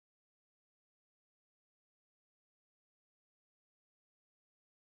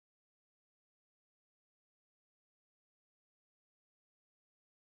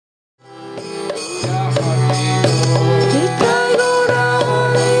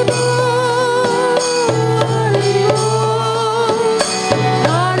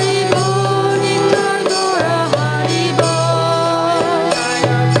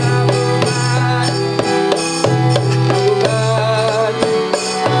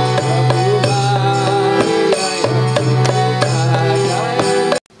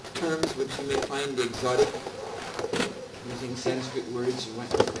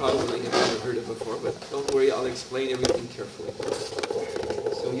explain everything carefully.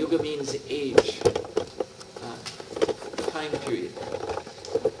 So yuga means age, time period.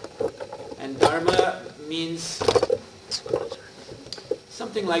 And dharma means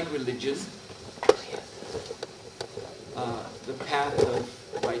something like religion, the path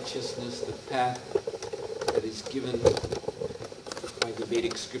of righteousness, the path that is given by the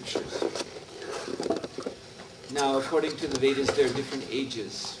Vedic scriptures. Now, according to the Vedas, there are different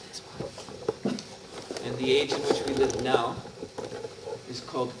ages. And the age in which we live now is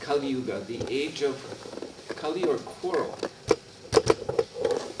called Kali Yuga, the age of Kali or quarrel.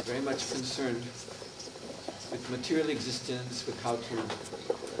 Very much concerned with material existence, with how to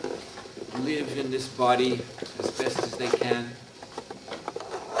live in this body as best as they can,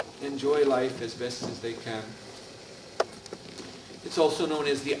 enjoy life as best as they can. It's also known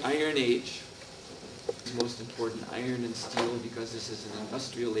as the Iron Age. It's most important, iron and steel, because this is an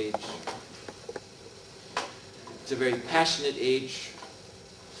industrial age. It's a very passionate age.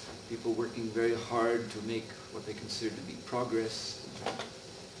 People working very hard to make what they consider to be progress.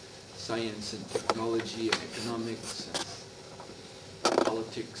 Science and technology and economics and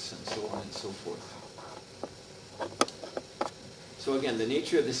politics and so on and so forth. So again, the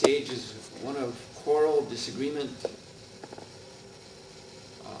nature of this age is one of quarrel, disagreement,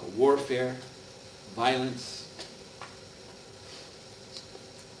 warfare, violence.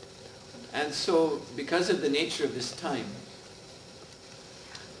 And so, because of the nature of this time,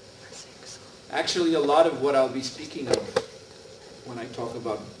 actually a lot of what I'll be speaking of when I talk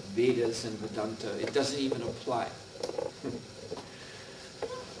about Vedas and Vedanta, it doesn't even apply.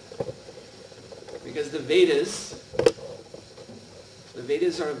 Because the Vedas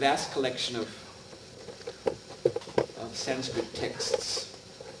are a vast collection of Sanskrit texts,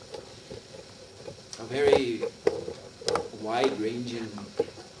 a very wide-ranging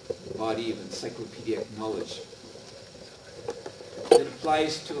body of encyclopedic knowledge that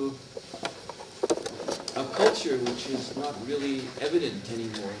applies to a culture which is not really evident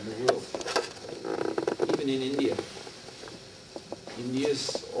anymore in the world, even in India. India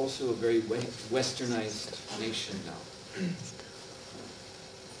is also a very westernized nation now.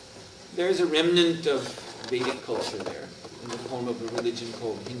 There is a remnant of Vedic culture there in the form of a religion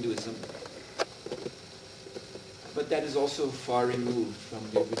called Hinduism. But that is also far removed from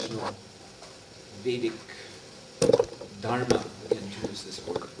the original Vedic Dharma, again to use this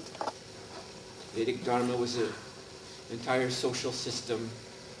word. Vedic Dharma was an entire social system.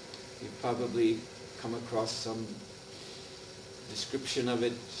 You've probably come across some description of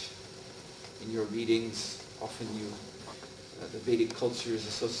it in your readings. Often the Vedic culture is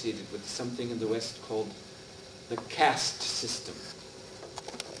associated with something in the West called the caste system.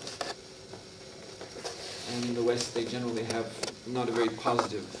 And in the West they generally have not a very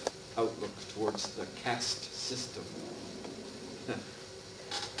positive outlook towards the caste system.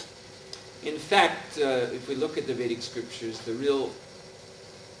 In fact, if we look at the Vedic scriptures, the real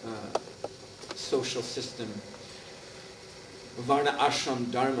social system, Varna Ashram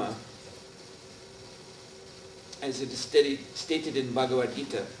Dharma, as it is stated in Bhagavad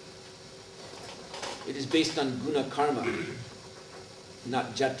Gita, it is based on guna karma,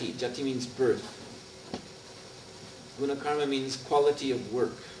 not jati. Jati means birth. Guna karma means quality of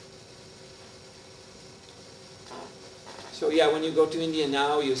work. So yeah, when you go to India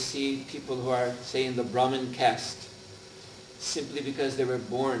now, you see people who are, say, in the Brahmin caste, simply because they were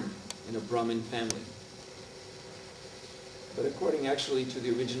born in a Brahmin family. But according actually to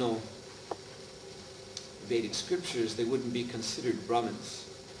the original Vedic scriptures, they wouldn't be considered Brahmins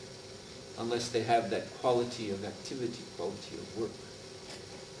unless they have that quality of activity, quality of work.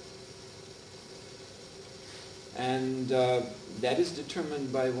 And that is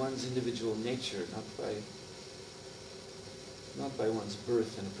determined by one's individual nature, not by one's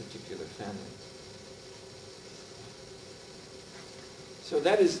birth in a particular family. So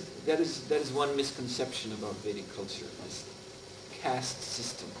that is one misconception about Vedic culture, this caste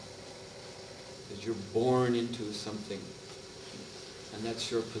system. That you're born into something, and that's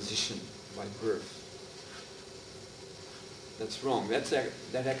your position by birth. That's wrong.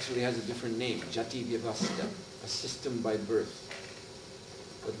 That actually has a different name, Jati Vyavastha, a system by birth.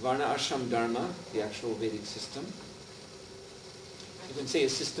 But Varna Ashram Dharma, the actual Vedic system, you can say a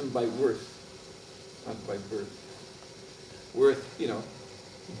system by worth, not by birth. Worth,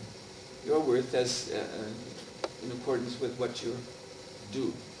 your worth as in accordance with what you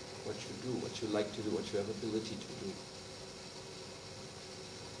do. What you like to do, what you have ability to do.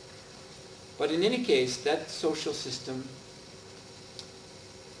 But in any case, that social system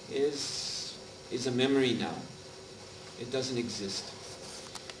is a memory now. It doesn't exist.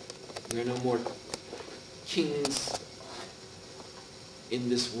 There are no more kings in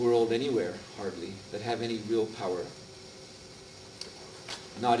this world anywhere, hardly, that have any real power.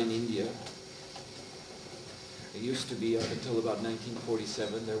 Not in India. It used to be up until about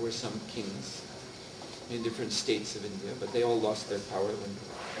 1947. There were some kings in different states of India, but they all lost their power when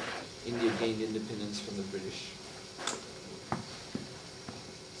India gained independence from the British.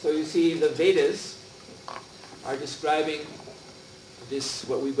 So you see, the Vedas are describing this,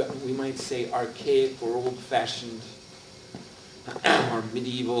 what we might say, archaic or old-fashioned or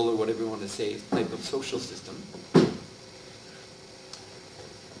medieval or whatever you want to say, type of social system.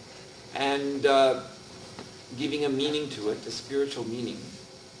 And giving a meaning to it, a spiritual meaning,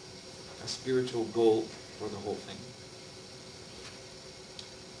 a spiritual goal for the whole thing.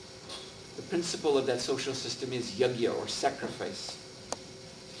 The principle of that social system is yajna, or sacrifice.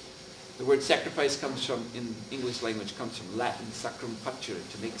 The word sacrifice comes from, in English language, comes from Latin, sacrum facere,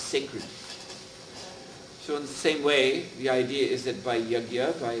 to make sacred. So in the same way, the idea is that by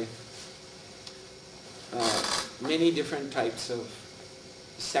yajna, by many different types of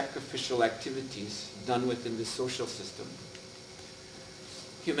sacrificial activities done within the social system,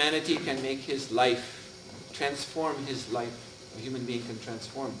 humanity can make his life, transform his life. A human being can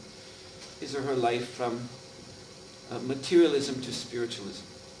transform his or her life from materialism to spiritualism.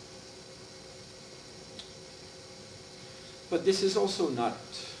 But this is also not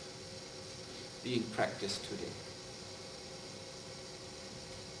being practiced today.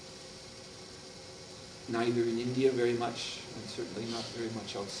 Neither in India very much, and certainly not very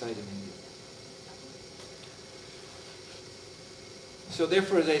much outside of India. So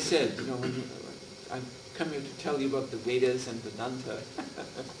therefore, as I said, I've come here to tell you about the Vedas and Vedanta,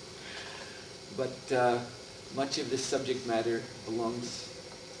 but much of this subject matter belongs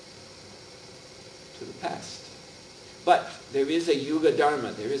to the past. But there is a Yuga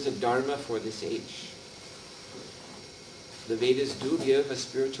Dharma, there is a Dharma for this age. The Vedas do give a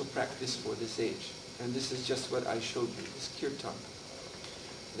spiritual practice for this age. And this is just what I showed you, this kirtan.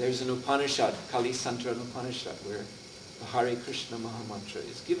 There's an Upanishad, Kali Santra Upanishad, where the Hare Krishna Mahamantra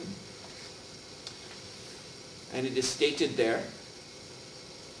is given. And it is stated there,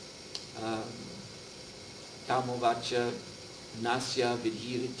 Tamovacha Nasya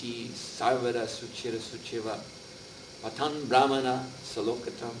Vidhirati Sarvara Suchira Sucheva Patan Brahmana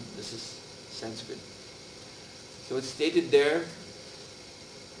Salokatam. This is Sanskrit. So it's stated there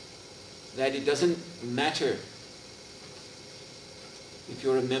that it doesn't matter if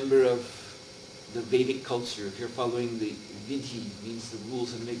you're a member of the Vedic culture, if you're following the vidhi, means the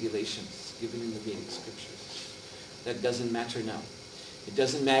rules and regulations given in the Vedic scriptures. That doesn't matter now. It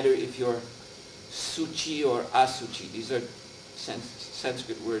doesn't matter if you're suchi or asuchi. These are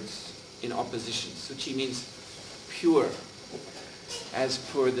Sanskrit words in opposition. Suchi means pure, as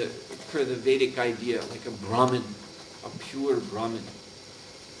per the Vedic idea, like a Brahmin, a pure Brahmin.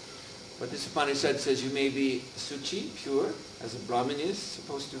 But this Upanishad says you may be suchi, pure, as a Brahmin is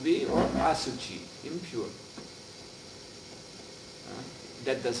supposed to be, or asuchi, impure.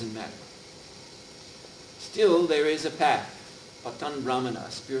 That doesn't matter. Still, there is a path, Patan Brahmana,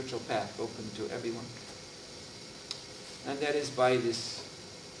 a spiritual path open to everyone. And that is by this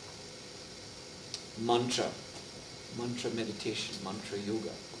mantra meditation, mantra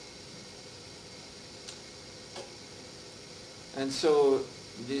yoga. And so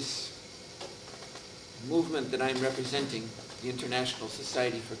this movement that I'm representing, the International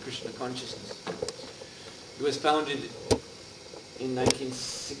Society for Krishna Consciousness, it was founded in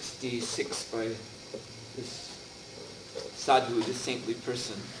 1966 by this sadhu, this saintly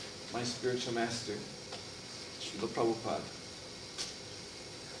person, my spiritual master, Srila Prabhupada.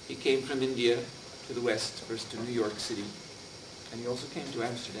 He came from India to the West, first to New York City, and he also came to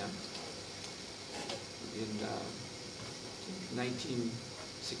Amsterdam in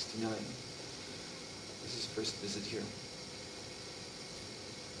 1969. This is his first visit here.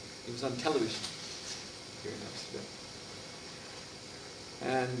 He was on television here in Amsterdam.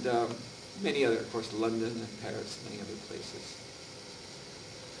 And many other, of course, London and Paris, many other places.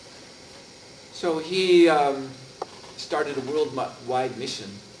 So he started a worldwide mission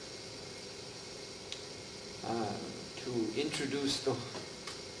to introduce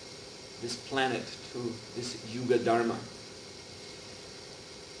this planet to this Yuga Dharma,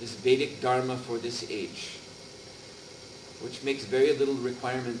 this Vedic Dharma for this age, which makes very little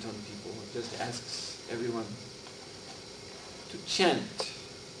requirement on people. It just asks everyone to chant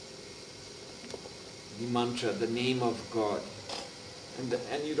the mantra, the name of God.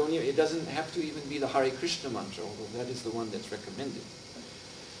 And you don't even, it doesn't have to even be the Hare Krishna mantra, although that is the one that's recommended.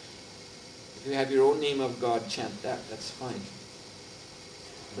 If you have your own name of God, chant that, that's fine.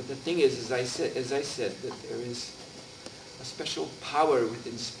 But the thing is, as I said, that there is a special power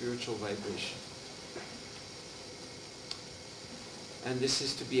within spiritual vibration. And this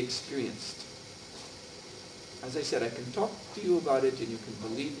is to be experienced. As I said, I can talk to you about it and you can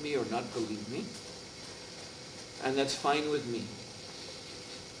believe me or not believe me. And that's fine with me.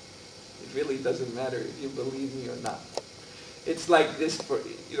 It really doesn't matter if you believe me or not. It's like this,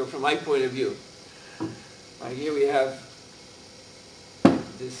 from my point of view. Here we have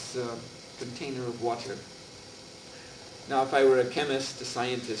this container of water. Now, if I were a chemist, a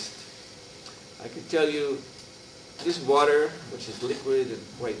scientist, I could tell you this water, which is liquid and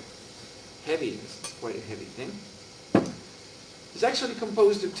quite heavy, it's quite a heavy thing, is actually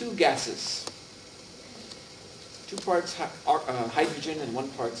composed of two gases. 2 parts hydrogen and 1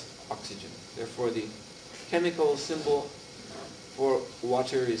 part oxygen. Therefore, the chemical symbol for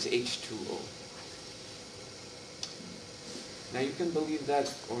water is H2O. Now, you can believe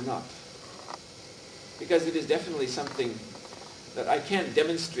that or not, because it is definitely something that I can't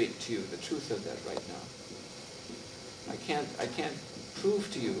demonstrate to you the truth of that right now. I can't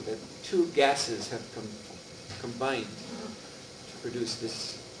prove to you that 2 gases have combined to produce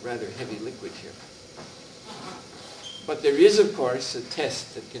this rather heavy liquid here. But there is, of course, a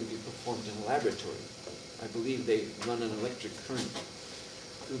test that can be performed in a laboratory. I believe they run an electric current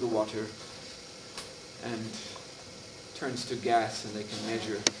through the water and turns to gas, and they can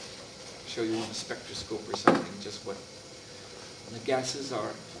measure, show you on a spectroscope or something, just what the gases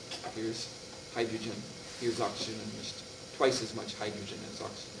are. Here's hydrogen, here's oxygen, and there's twice as much hydrogen as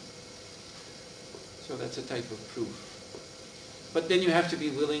oxygen. So that's a type of proof. But then you have to be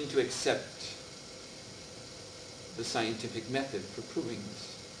willing to accept the scientific method for proving this.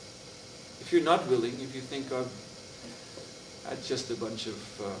 If you're not willing, if you think of that's just a bunch of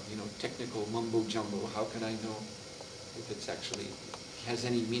technical mumbo jumbo, how can I know if it's actually has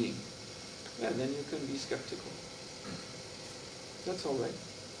any meaning? Yeah, then you can be skeptical. That's all right.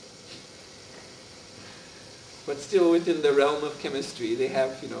 But still, within the realm of chemistry, they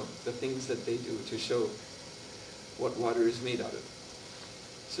have the things that they do to show what water is made out of.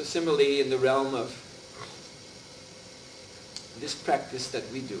 So similarly, in the realm of this practice that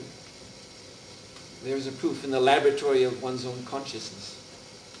we do, there's a proof in the laboratory of one's own consciousness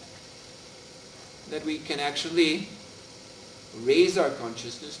that we can actually raise our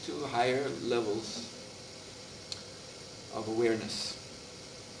consciousness to higher levels of awareness.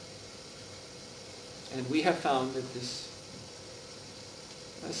 And we have found that this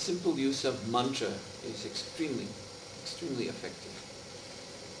simple use of mantra is extremely, extremely effective.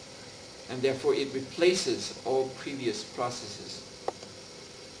 And therefore it replaces all previous processes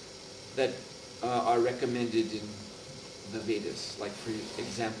that are recommended in the Vedas, like for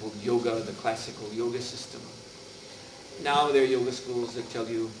example yoga, the classical yoga system. Now there are yoga schools that tell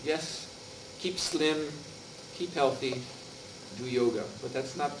you, yes, keep slim, keep healthy, do yoga. But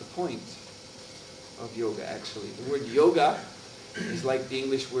that's not the point of yoga actually. The word yoga is like the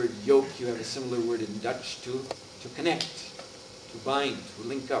English word yoke. You have a similar word in Dutch to connect, to bind, to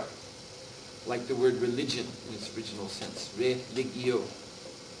link up. Like the word religion in its original sense, religio.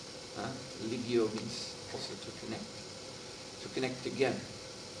 Ligio means also to connect again.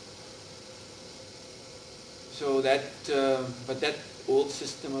 So that, but that old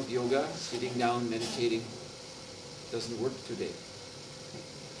system of yoga, sitting down, meditating, doesn't work today.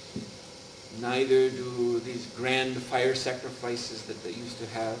 Neither do these grand fire sacrifices that they used to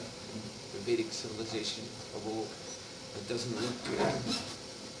have in the Vedic civilization of old. It doesn't work today.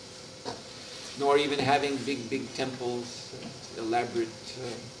 Nor even having big temples, elaborate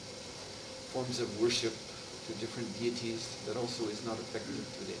forms of worship to different deities. That also is not effective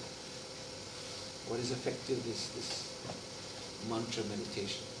today. What is effective is this mantra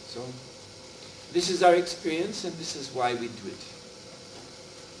meditation. So this is our experience, and this is why we do it.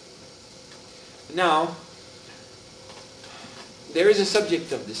 Now, there is a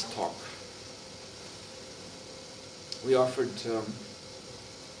subject of this talk. We offered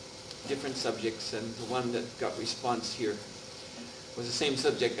different subjects, and the one that got response here was the same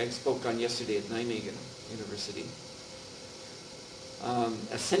subject I spoke on yesterday at Nijmegen University.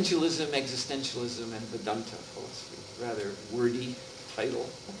 Essentialism, Existentialism, and Vedanta philosophy. Rather wordy title.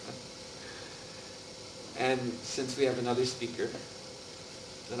 And since we have another speaker,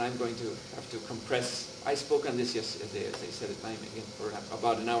 then I'm going to have to compress. I spoke on this yesterday, as I said at Nijmegen, for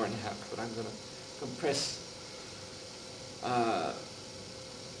about an hour and a half, but I'm going to compress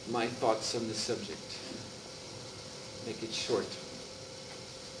my thoughts on this subject, make it short.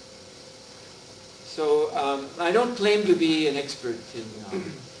 So I don't claim to be an expert in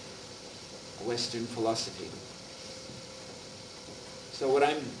Western philosophy. So what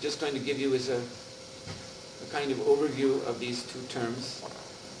I'm just going to give you is a kind of overview of these two terms,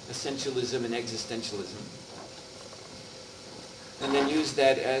 essentialism and existentialism, and then use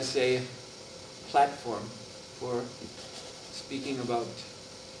that as a platform for speaking about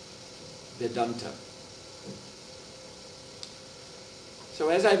Vedanta. So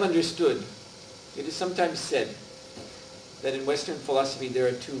as I've understood, it is sometimes said that in Western philosophy there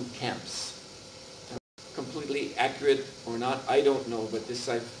are two camps. Completely accurate or not, I don't know, but this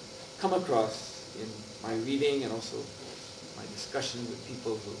I've come across in my reading and also my discussion with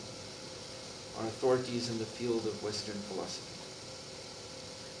people who are authorities in the field of Western philosophy.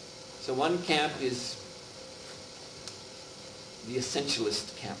 So one camp is the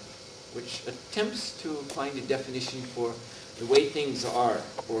essentialist camp, which attempts to find a definition for the way things are,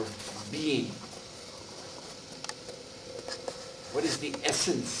 or being. What is the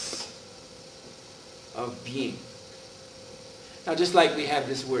essence of being? Now, just like we have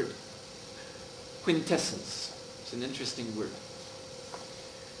this word, quintessence. It's an interesting word.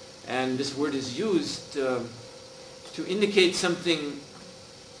 And this word is used to indicate something,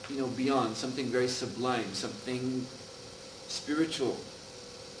 beyond, something very sublime, something spiritual,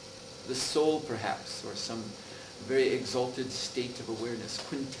 the soul perhaps, or some very exalted state of awareness,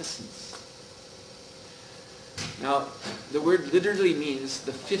 quintessence. Now, the word literally means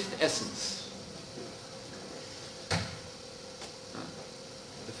the fifth essence.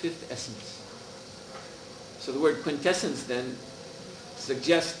 The fifth essence. So the word quintessence then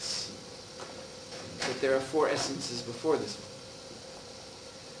suggests that there are four essences before this one.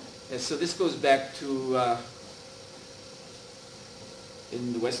 And so this goes back to,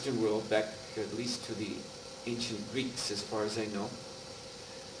 in the Western world, back at least to the ancient Greeks, as far as I know,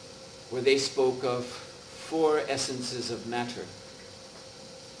 where they spoke of four essences of matter: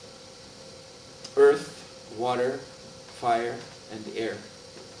 earth, water, fire, and air.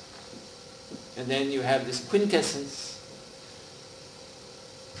 And then you have this quintessence.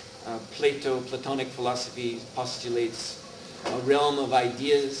 Platonic philosophy postulates a realm of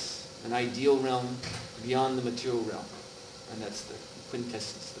ideas, an ideal realm beyond the material realm. And that's the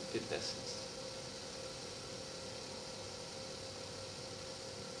quintessence, the fifth essence.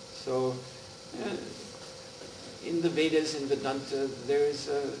 So, in the Vedas, in Vedanta, there is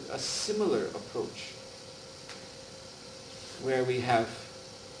a similar approach where we have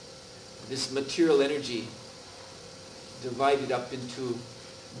this material energy divided up into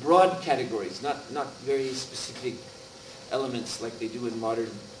broad categories, not very specific elements like they do in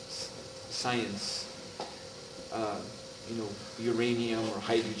modern science, uranium or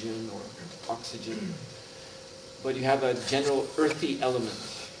hydrogen or oxygen. But you have a general earthy element,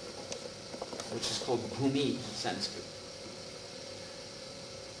 which is called bhumi in Sanskrit.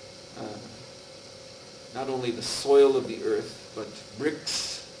 Not only the soil of the earth, but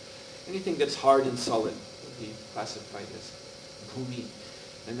bricks, anything that's hard and solid would be classified as bhumi.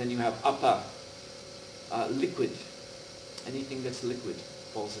 And then you have apa, liquid. Anything that's liquid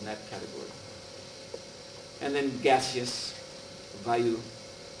falls in that category. And then gaseous, vayu.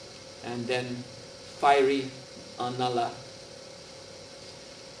 And then fiery, anala.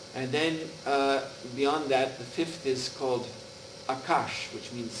 And then beyond that, the fifth is called akash,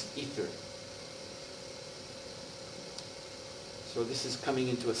 which means ether. So this is coming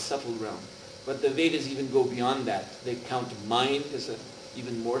into a subtle realm. But the Vedas even go beyond that. They count mind as an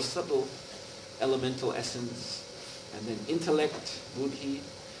even more subtle elemental essence, and then intellect, buddhi,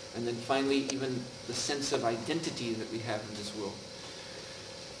 and then finally even the sense of identity that we have in this world.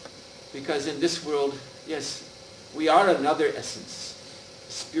 Because in this world, yes, we are another essence,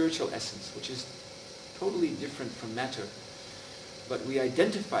 spiritual essence, which is totally different from matter, but we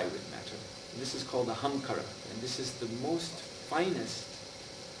identify with matter. And this is called ahamkara, and this is the most finest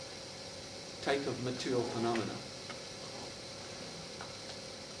type of material phenomena.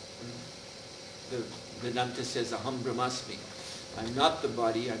 The Vedanta says, aham brahmasmi. I'm not the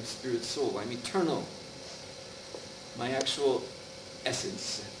body, I'm spirit soul, I'm eternal. My actual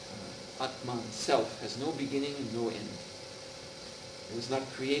essence, Atman, self, has no beginning and no end. It was not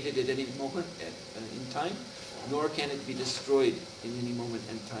created at any moment in time, nor can it be destroyed in any moment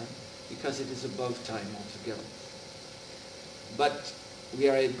in time, because it is above time altogether. But we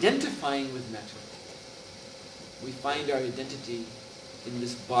are identifying with matter. We find our identity in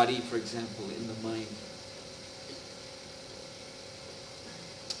this body, for example, in the mind.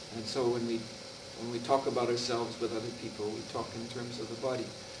 And so when we talk about ourselves with other people, we talk in terms of the body.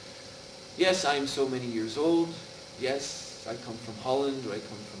 Yes, I'm so many years old. Yes, I come from Holland, or I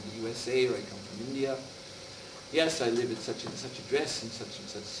come from the USA, or I come from India. Yes, I live in such and such address in such and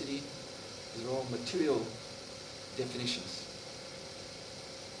such city. These are all material definitions.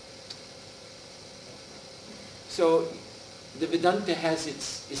 So the Vedanta has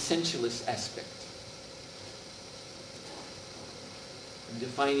its essentialist aspect in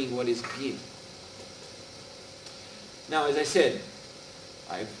defining what is being. Now, as I said,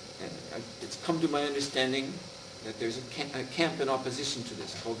 it's come to my understanding that there's a camp in opposition to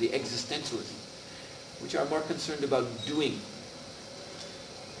this called the Existentialism, which are more concerned about doing,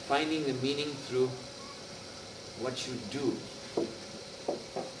 finding the meaning through what you do.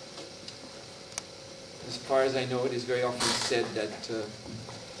 As far as I know, it is very often said that the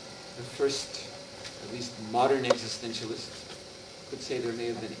first, at least modern existentialists, could say there may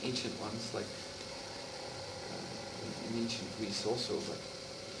have been ancient ones, like in ancient Greece also, but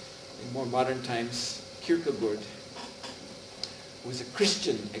in more modern times, Kierkegaard was a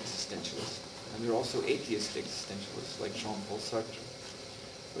Christian existentialist, and there are also atheist existentialists like Jean-Paul Sartre.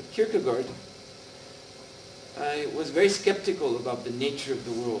 But Kierkegaard was very skeptical about the nature of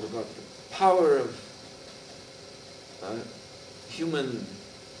the world, about the power of human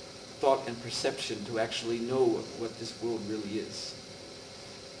thought and perception to actually know what this world really is.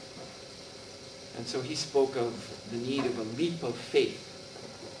 And so he spoke of the need of a leap of faith.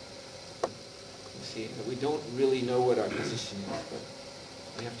 You see, that we don't really know what our position is, but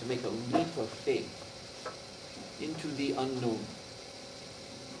we have to make a leap of faith into the unknown.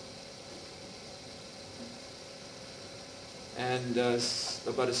 And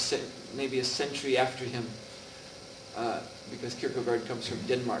about maybe a century after him, because Kierkegaard comes from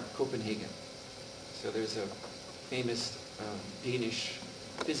Denmark, Copenhagen. So there's a famous Danish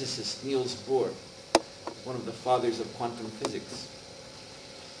physicist, Niels Bohr, one of the fathers of quantum physics.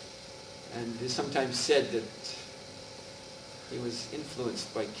 And it is sometimes said that he was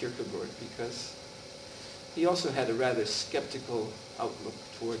influenced by Kierkegaard because he also had a rather skeptical outlook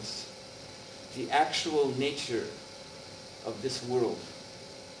towards the actual nature of this world.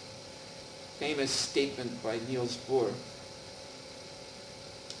 Famous statement by Niels Bohr,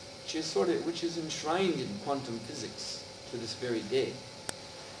 which is enshrined in quantum physics to this very day,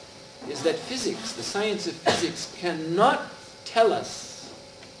 is that physics, the science of physics, cannot tell us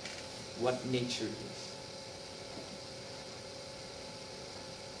what nature is.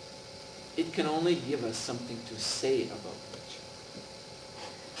 It can only give us something to say about nature.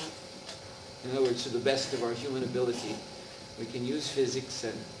 In other words, to the best of our human ability, we can use physics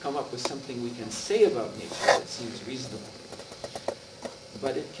and come up with something we can say about nature that seems reasonable.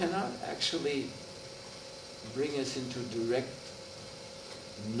 But it cannot actually bring us into direct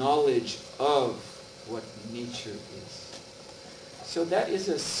knowledge of what nature is. So that is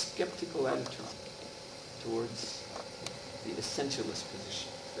a skeptical attitude towards the essentialist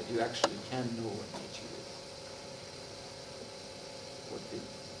position, that you actually can know what nature is, what the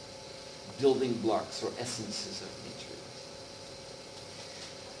building blocks or essences of nature is.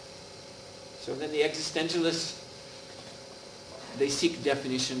 So then the existentialists, they seek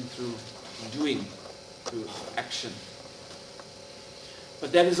definition through doing, through action.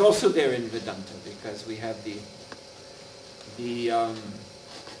 But that is also there in Vedanta, because we have the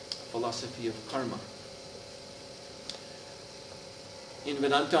philosophy of karma. In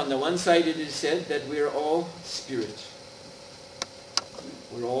Vedanta, on the one side, it is said that we are all spirit.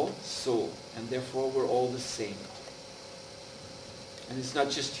 We're all soul, and therefore we're all the same. And it's not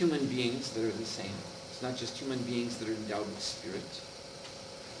just human beings that are the same. It's not just human beings that are endowed with spirit,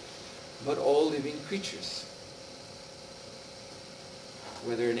 but all living creatures.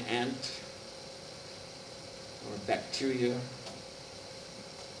 Whether an ant, or a bacteria,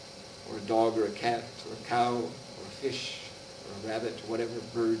 or a dog, or a cat, or a cow, or a fish, or a rabbit, or whatever,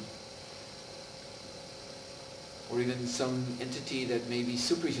 bird, or even some entity that may be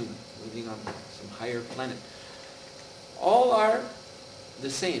superhuman, living on some higher planet. All are the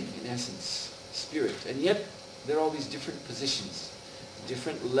same, in essence, spirit. And yet, there are all these different positions,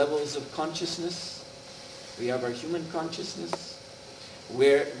 different levels of consciousness. We have our human consciousness,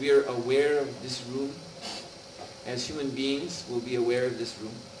 where we are aware of this room. As human beings, we'll be aware of this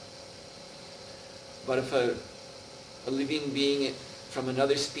room. But if a living being from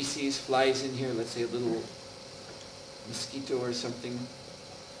another species flies in here, let's say a little mosquito or something,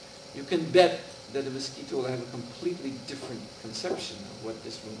 you can bet that the mosquito will have a completely different conception of what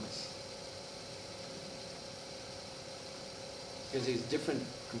this room is. Because he's different,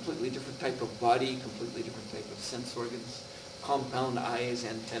 completely different type of body, completely different type of sense organs, compound eyes,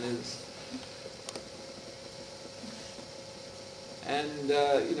 antennas. And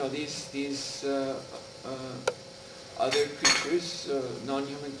these other creatures,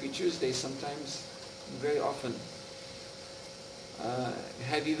 non-human creatures, they sometimes, very often,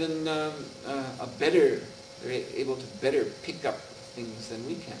 have even they're able to better pick up things than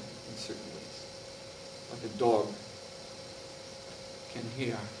we can in certain ways. like a dog, can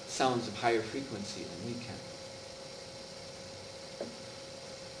hear sounds of higher frequency than we can.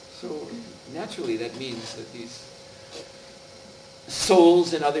 So naturally that means that these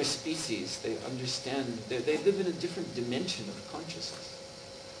souls in other species, they understand, they live in a different dimension of consciousness,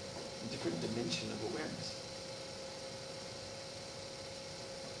 a different dimension of awareness.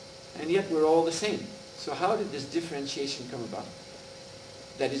 And yet we're all the same. So how did this differentiation come about?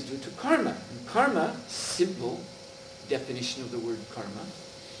 That is due to karma. And karma, simple definition of the word karma,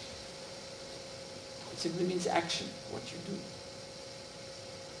 it simply means action, what you do.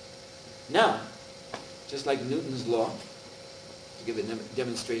 Now, just like Newton's law, to give a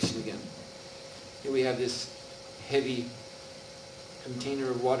demonstration again, here we have this heavy container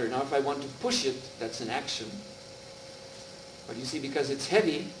of water. Now if I want to push it, that's an action. But you see, because it's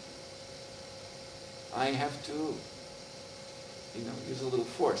heavy, I have to, use a little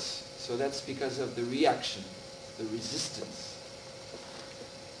force. So that's because of the reaction, the resistance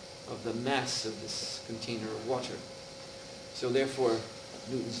of the mass of this container of water. So therefore,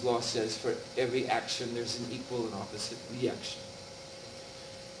 Newton's law says for every action there's an equal and opposite reaction.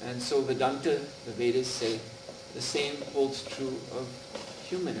 And so Vedanta, the Vedas say, the same holds true of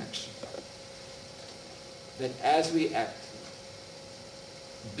human action. That as we act,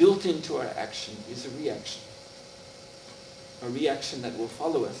 built into our action is a reaction that will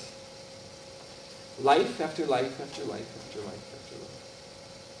follow us life after life after life after life after life.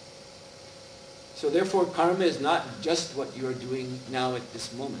 So therefore karma is not just what you are doing now at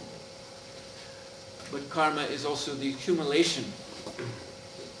this moment, but karma is also the accumulation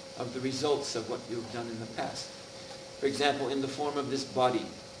of the results of what you've done in the past. For example, in the form of this body,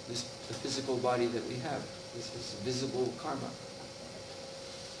 the physical body that we have, this is visible karma.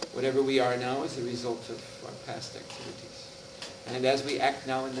 Whatever we are now is a result of our past activities. And as we act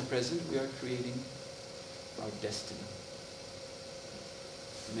now in the present, we are creating our destiny.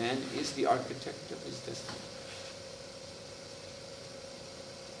 Man is the architect of his destiny.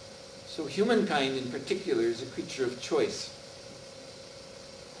 So humankind in particular is a creature of choice.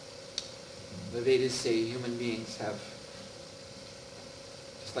 The Vedas say human beings have,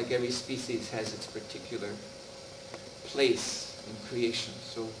 just like every species has its particular place in creation.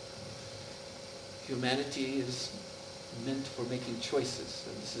 So humanity is meant for making choices.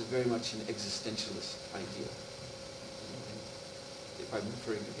 And this is very much an existentialist idea. If I'm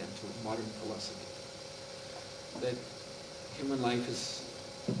referring again to modern philosophy. That human life is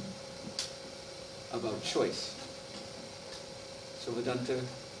about choice. So Vedanta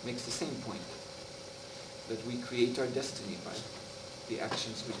makes the same point. That we create our destiny by the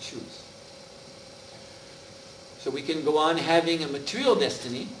actions we choose. So we can go on having a material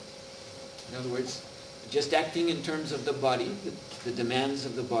destiny, in other words, just acting in terms of the body, the demands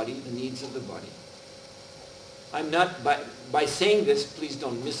of the body, the needs of the body. I'm not, by saying this, please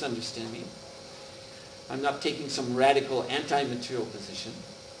don't misunderstand me. I'm not taking some radical anti-material position.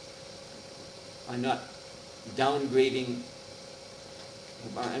 I'm not downgrading.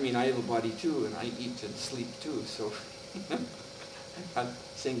 I mean, I have a body too, and I eat and sleep too, so I'm not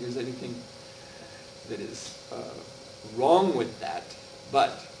saying there's anything that is wrong with that,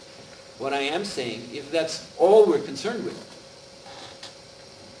 but what I am saying, if that's all we're concerned with,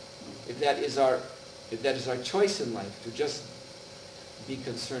 if that is our choice in life, to just be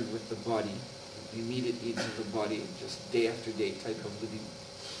concerned with the body, the immediate needs of the body, just day after day type of living,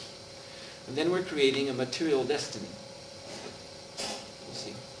 and then we're creating a material destiny. You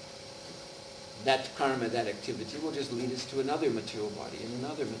see, that karma, that activity will just lead us to another material body, and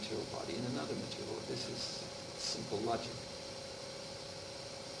another material body, and another material body. This is simple logic.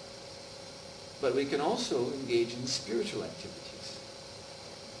 But we can also engage in spiritual activities,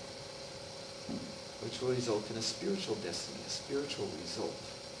 which will result in a spiritual destiny, a spiritual result.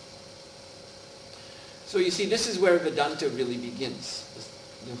 So you see, this is where Vedanta really begins,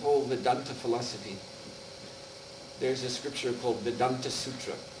 the whole Vedanta philosophy. There's a scripture called Vedanta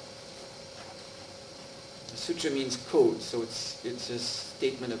Sutra. The sutra means code, so it's a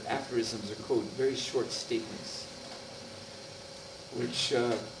statement of aphorisms or code, very short statements, which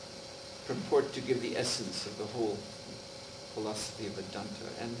purport to give the essence of the whole philosophy of Vedanta.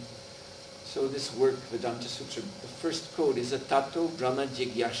 And so this work, Vedanta Sutra, the first code is Atato Brahma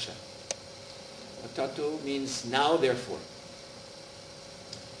Jigyasha. Atato means now therefore.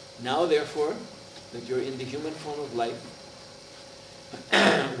 Now therefore, that you're in the human form of life,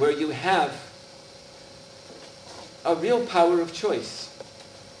 where you have a real power of choice.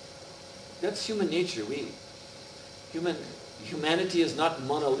 That's human nature. Humanity is not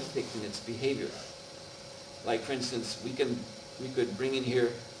monolithic in its behavior. Like, for instance, we could bring in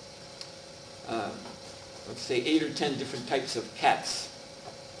here let's say 8 or 10 different types of cats.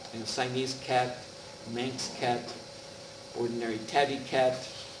 Siamese cat, Manx cat, ordinary tabby cat,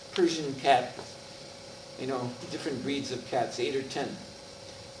 Persian cat, different breeds of cats, 8 or 10,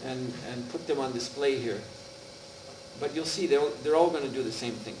 and put them on display here. But you'll see they're all going to do the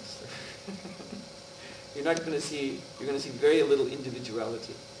same things. You're going to see very little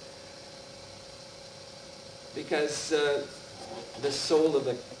individuality. Because the soul of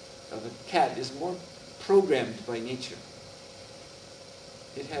a cat is more programmed by nature.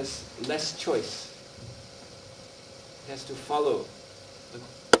 It has less choice. It has to follow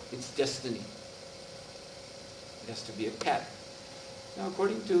its destiny. It has to be a cat. Now,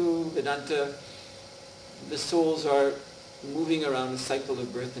 according to Vedanta, the souls are moving around a cycle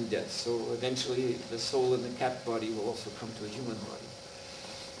of birth and death. So eventually the soul in the cat body will also come to a human body.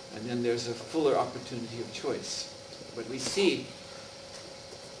 And then there's a fuller opportunity of choice. But we see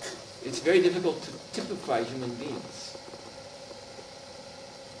it's very difficult to typify human beings.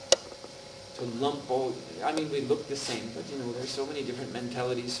 To lump all, we look the same, but there's so many different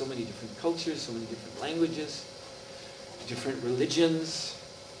mentalities, so many different cultures, so many different languages, different religions,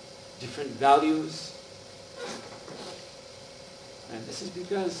 different values. And this is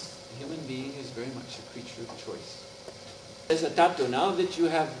because the human being is very much a creature of choice. As atato, now that you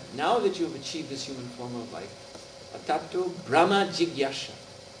have achieved this human form of life, atato Brahma jigyasha.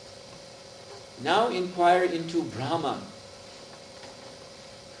 Now inquire into Brahman.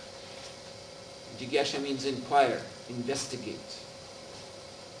 Jigyasha means inquire, investigate.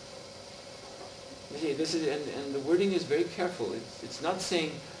 You see, this is, and the wording is very careful. It's not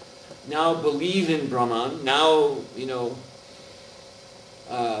saying, now believe in Brahman, now,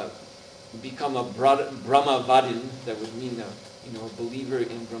 become a Brahmavadin, that would mean a believer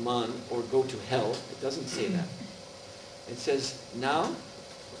in Brahman, or go to hell. It doesn't say that. It says, now,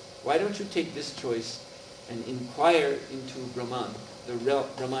 why don't you take this choice and inquire into Brahman?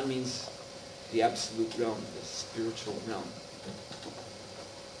 Brahman means the absolute realm, the spiritual realm.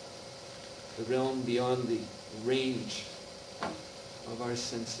 The realm beyond the range of our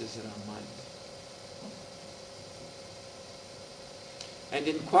senses and our mind. And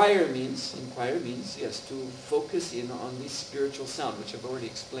inquire means, yes, to focus in on the spiritual sound, which I've already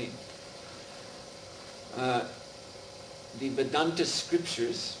explained. The Vedanta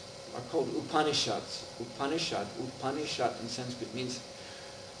scriptures are called Upanishads. Upanishad in Sanskrit means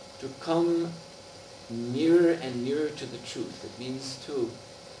to come nearer and nearer to the truth. It means to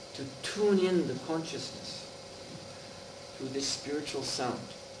tune in the consciousness to this spiritual sound,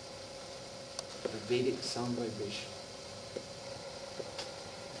 the Vedic sound vibration.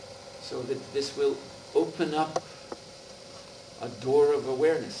 So that this will open up a door of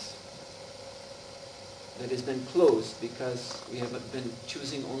awareness that has been closed because we have been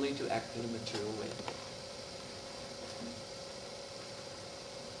choosing only to act in a material way.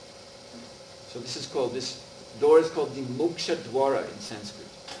 So this door is called the Moksha Dwara in Sanskrit.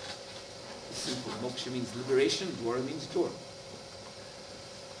 It's simple. Moksha means liberation, Dwara means door.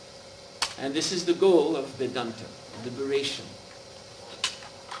 And this is the goal of Vedanta, liberation.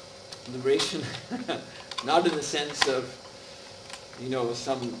 Liberation, not in the sense of,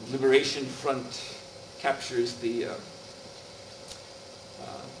 some liberation front captures the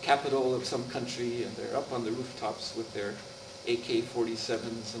capital of some country and they're up on the rooftops with their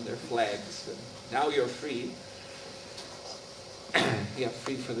AK-47s and their flags. And now you're free. Yeah,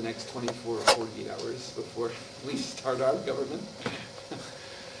 free for the next 24 or 48 hours before we start our government.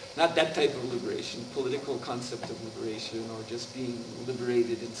 Not that type of liberation, political concept of liberation, or just being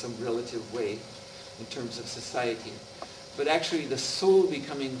liberated in some relative way in terms of society. But actually the soul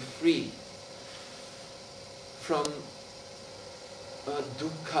becoming free from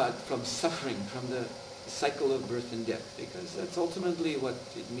dukkha, from suffering, from the cycle of birth and death, because that's ultimately what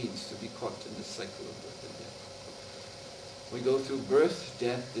it means to be caught in the cycle of birth and death. We go through birth,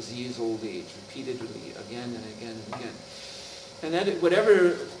 death, disease, old age, repeatedly, again and again and again. And that,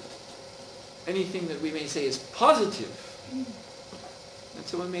 anything that we may say is positive, and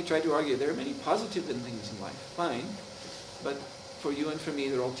someone may try to argue there are many positive things in life, fine, but for you and for me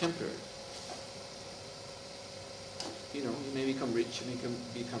they're all temporary. You may become rich, you may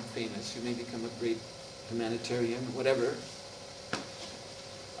become famous, you may become a great humanitarian, whatever,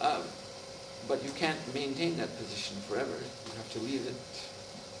 but you can't maintain that position forever. You have to leave it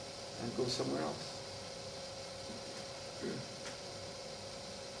and go somewhere else.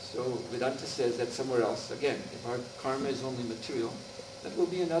 So Vedanta says that somewhere else, again, if our karma is only material, that will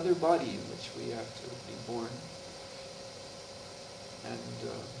be another body in which we have to be born and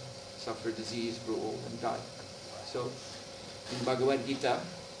suffer disease, grow old, and die. So in Bhagavad Gita,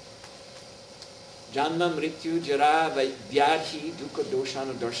 Janma mrityu jara vyadhi dukkha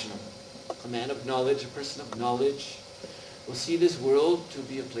doshana darshanam. A man of knowledge, a person of knowledge, will see this world to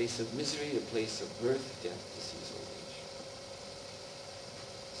be a place of misery, a place of birth, death, disease, old age.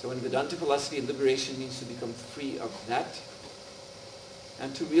 So in Vedanta philosophy, liberation means to become free of that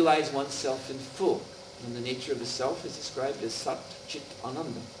and to realize oneself in full. And the nature of the self is described as Sat, Chit,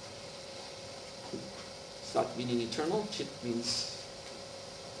 Ananda. Sat meaning eternal, Chit means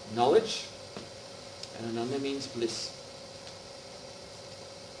knowledge, and Ananda means bliss.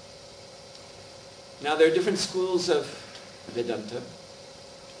 Now there are different schools of Vedanta,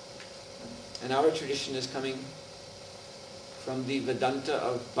 and our tradition is coming from the Vedanta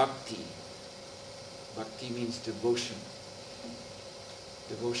of Bhakti. Bhakti means devotion.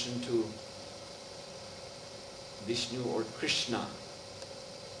 Devotion to Vishnu or Krishna,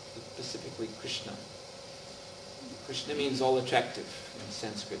 specifically Krishna. Krishna means all attractive in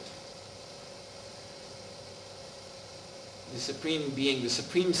Sanskrit. The Supreme Being, the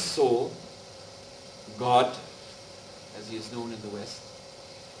Supreme Soul, God, as he is known in the West,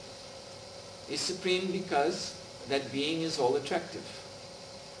 is supreme because that being is all attractive.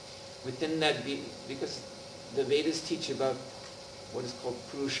 Within that being, because the Vedas teach about what is called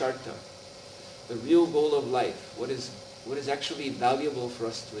Purushartha, the real goal of life, what is actually valuable for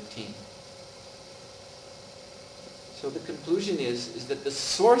us to attain. So the conclusion is that the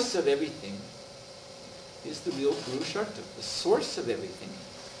source of everything is the real Purushartha, the source of everything.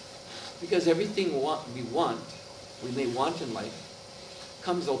 Because everything we may want in life,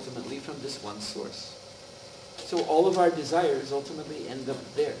 comes ultimately from this one source. So all of our desires ultimately end up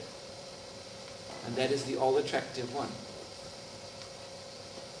there. And that is the all-attractive one,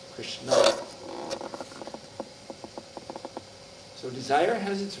 Krishna. So desire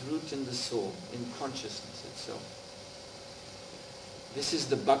has its root in the soul, in consciousness itself. This is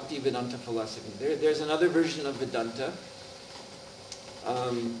the Bhakti Vedanta philosophy. There's another version of Vedanta,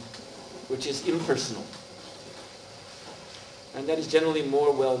 which is impersonal. And that is generally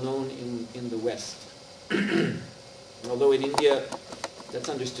more well known in the West. Although in India, that's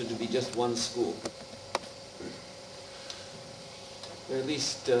understood to be just one school. There are at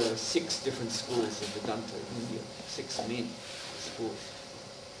least 6 different schools of Vedanta in India, 6 main schools.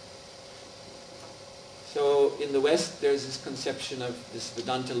 So in the West, there's this conception of this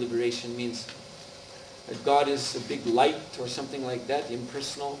Vedanta liberation means that God is a big light or something like that,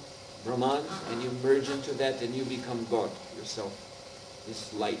 impersonal, Brahman, and you merge into that and you become God yourself,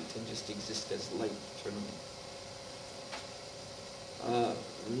 this light, and just exist as light eternally.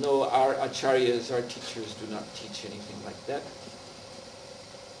 No, our acharyas, our teachers do not teach anything like that.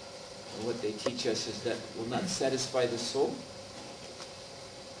 And what they teach us is that will not satisfy the soul,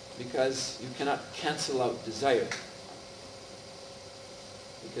 because you cannot cancel out desire.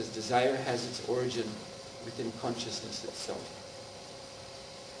 Because desire has its origin within consciousness itself.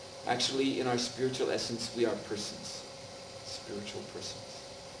 Actually, in our spiritual essence, we are persons, spiritual persons.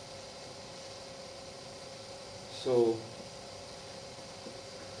 So,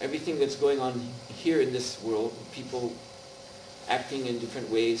 everything that's going on here in this world, people acting in different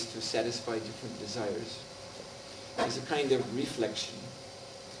ways to satisfy different desires, is a kind of reflection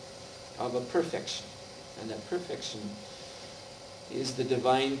of a perfection. And that perfection is the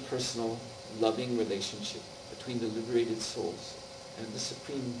divine, personal, loving relationship between the liberated souls and the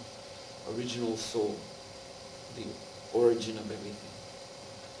supreme original soul, the origin of everything,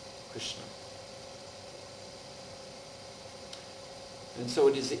 Krishna. And so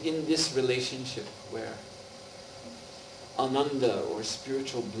it is in this relationship where Ananda, or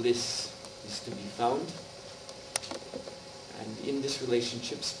spiritual bliss, is to be found. And in this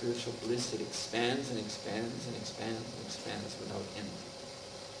relationship, spiritual bliss, it expands and expands and expands and expands without end.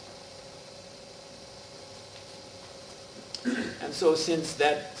 And so since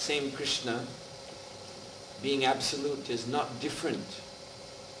that same Krishna, being absolute, is not different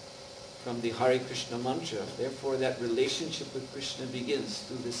from the Hare Krishna mantra, therefore that relationship with Krishna begins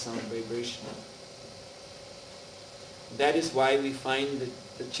through this sound vibration. That is why we find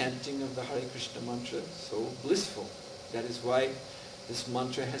the chanting of the Hare Krishna mantra so blissful. That is why this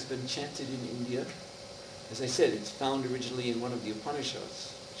mantra has been chanted in India. As I said, it's found originally in one of the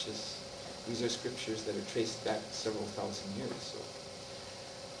Upanishads, which is, these are scriptures that are traced back several thousand years. So,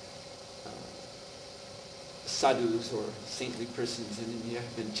 sadhus or saintly persons in India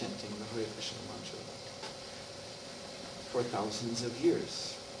have been chanting the Hare Krishna mantra for thousands of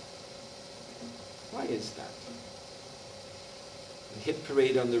years. Why is that? The hit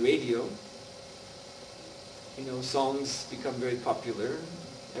parade on the radio, songs become very popular.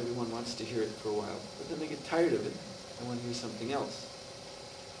 Everyone wants to hear it for a while. But then they get tired of it and want to hear something else.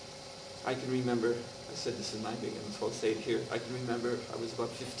 I can remember, I said this in my beginning, so I'll say it here. I can remember I was about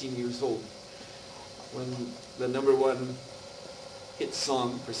 15 years old when the #1 hit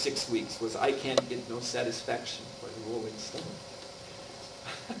song for 6 weeks was I Can't Get No Satisfaction by the Rolling Stones.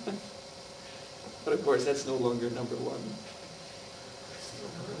 But of course, that's no longer #1.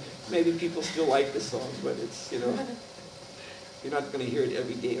 Maybe people still like the song, but it's, you're not going to hear it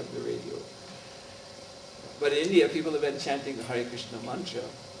every day on the radio. But in India, people have been chanting the Hare Krishna mantra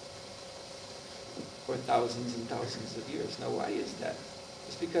for thousands and thousands of years. Now, why is that?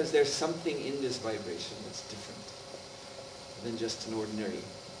 It's because there's something in this vibration that's different than just an ordinary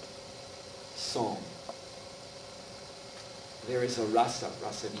song. There is a rasa.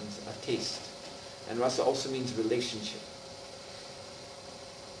 Rasa means a taste. And rasa also means relationship.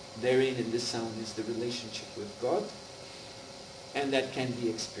 Therein, in this sound, is the relationship with God, and that can be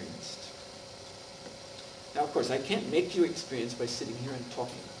experienced. Now, of course, I can't make you experience by sitting here and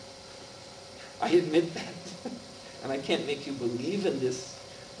talking. I admit that. And I can't make you believe in this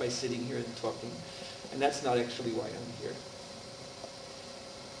by sitting here and talking. And that's not actually why I'm here.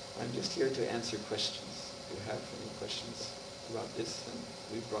 I'm just here to answer questions. If you have any questions about this, and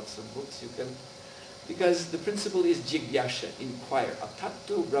we've brought some books, you can. Because the principle is jigyasha, inquire.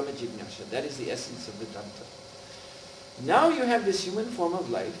 Atattu brahma jignasha. That is the essence of Vedanta. Now you have this human form of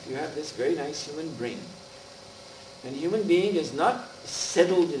life. You have this very nice human brain. And a human being is not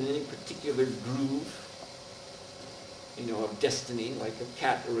settled in any particular groove, of destiny, like a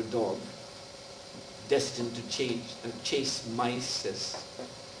cat or a dog, destined to chase mice as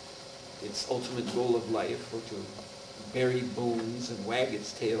its ultimate goal of life, or to bury bones and wag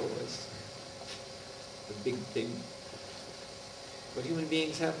its tail as the big thing. But human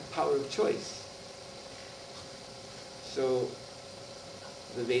beings have the power of choice. So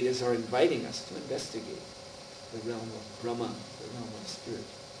the Vedas are inviting us to investigate the realm of Brahma, the realm of spirit.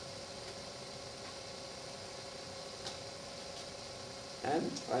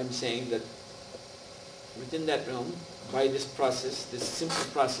 And I'm saying that within that realm, by this process, this simple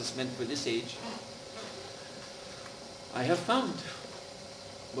process meant for this age, I have found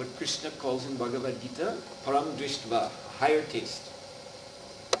what Krishna calls in Bhagavad Gita, param drishtva, higher taste.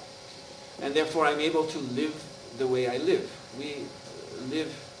 And therefore I'm able to live the way I live. We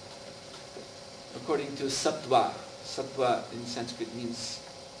live according to sattva. Sattva in Sanskrit means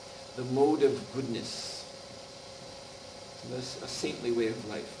the mode of goodness. That's a saintly way of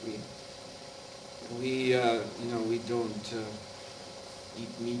life. We don't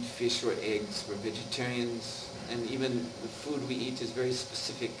eat meat, fish, or eggs. We're vegetarians, and even the food we eat is very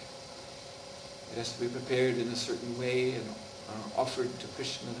specific. It has to be prepared in a certain way and offered to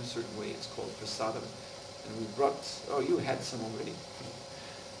Krishna in a certain way. It's called prasadam. And we brought, you had some already.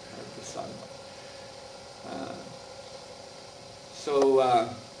 Prasadam.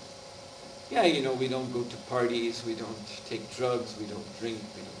 We don't go to parties, we don't take drugs, we don't drink,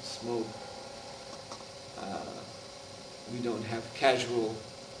 we don't smoke. We don't have casual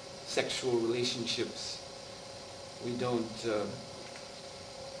sexual relationships. We don't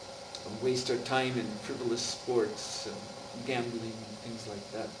waste our time in frivolous sports, gambling, and things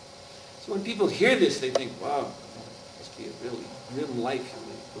like that. So when people hear this, they think, wow, it must be a really grim life you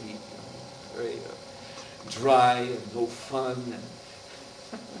lead, very dry and no fun. And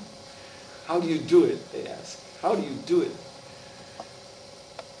how do you do it, they ask. How do you do it?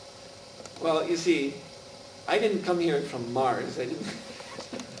 Well, you see, I didn't come here from Mars. I'm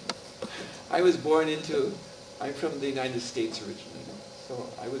from the United States originally. So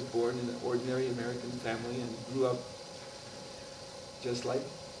I was born in an ordinary American family and grew up just like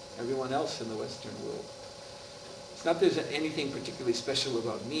everyone else in the Western world. It's not that there's anything particularly special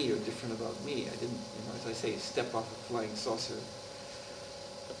about me or different about me. I didn't, as I say, step off a flying saucer,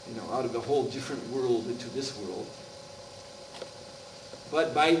 out of a whole different world into this world.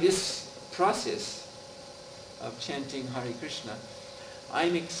 But by this process of chanting Hare Krishna,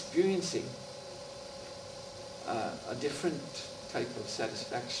 I'm experiencing a different type of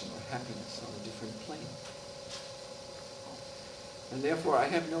satisfaction or happiness on a different plane. And therefore I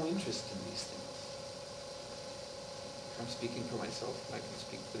have no interest in these things. I'm speaking for myself, I can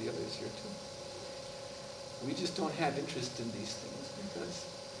speak for the others here too. We just don't have interest in these things because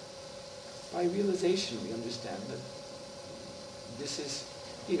by realization we understand that this is,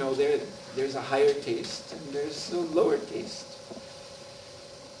 there's a higher taste and there's a lower taste.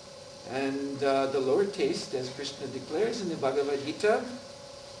 And the lower taste, as Krishna declares in the Bhagavad Gita,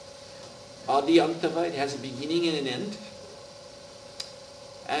 Adi Antava, it has a beginning and an end.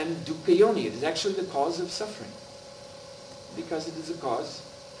 And dukkha yoni, it is actually the cause of suffering. Because it is a cause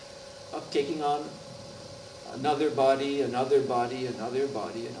of taking on another body, another body, another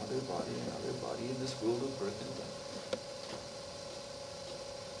body, another body, another body in this world of birth and death.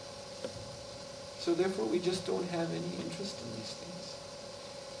 So therefore we just don't have any interest in these things.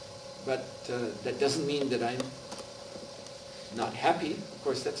 But that doesn't mean that I'm not happy. Of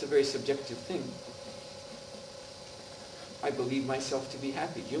course, that's a very subjective thing. I believe myself to be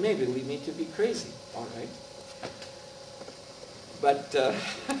happy. You may believe me to be crazy, all right? But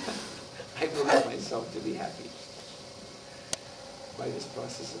I believe myself to be happy by this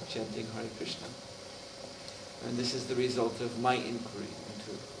process of chanting Hare Krishna. And this is the result of my inquiry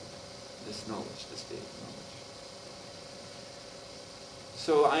into this knowledge, this state of knowledge.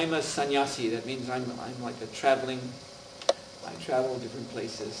 So I'm a sannyasi. That means I'm like a traveling, I travel different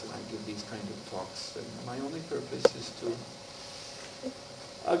places and I give these kind of talks. And my only purpose is to,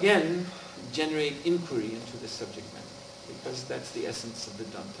 again, generate inquiry into the subject matter. Because that's the essence of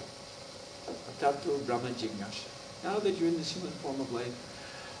Vedanta. Tato Brahma Jignasha. Now that you're in this human form of life,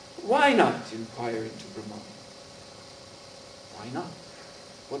 why not inquire into Brahman? Why not?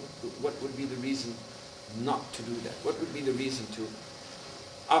 What would be the reason not to do that? What would be the reason to,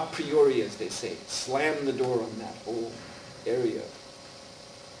 a priori, as they say, slam the door on that whole area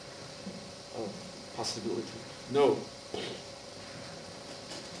of possibility? No.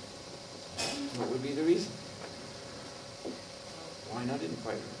 What would be the reason? Why not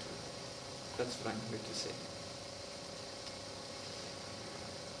inquire into it? That's what I'm here to say.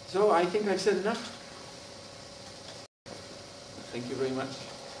 So I think I've said enough. Thank you very much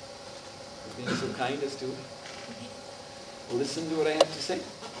for being so kind as to listen to what I have to say.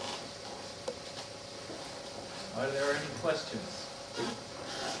 Are there any questions?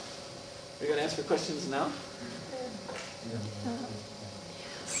 We're going to ask for questions now?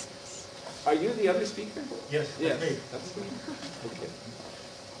 Are you the other speaker? Yes, yes, that's good. Okay.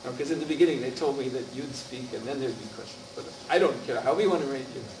 Because in the beginning they told me that you'd speak and then there'd be questions. But I don't care how we want to arrange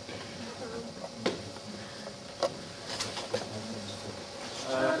it.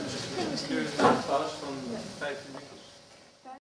 Sturen een applaus van 5 minuten.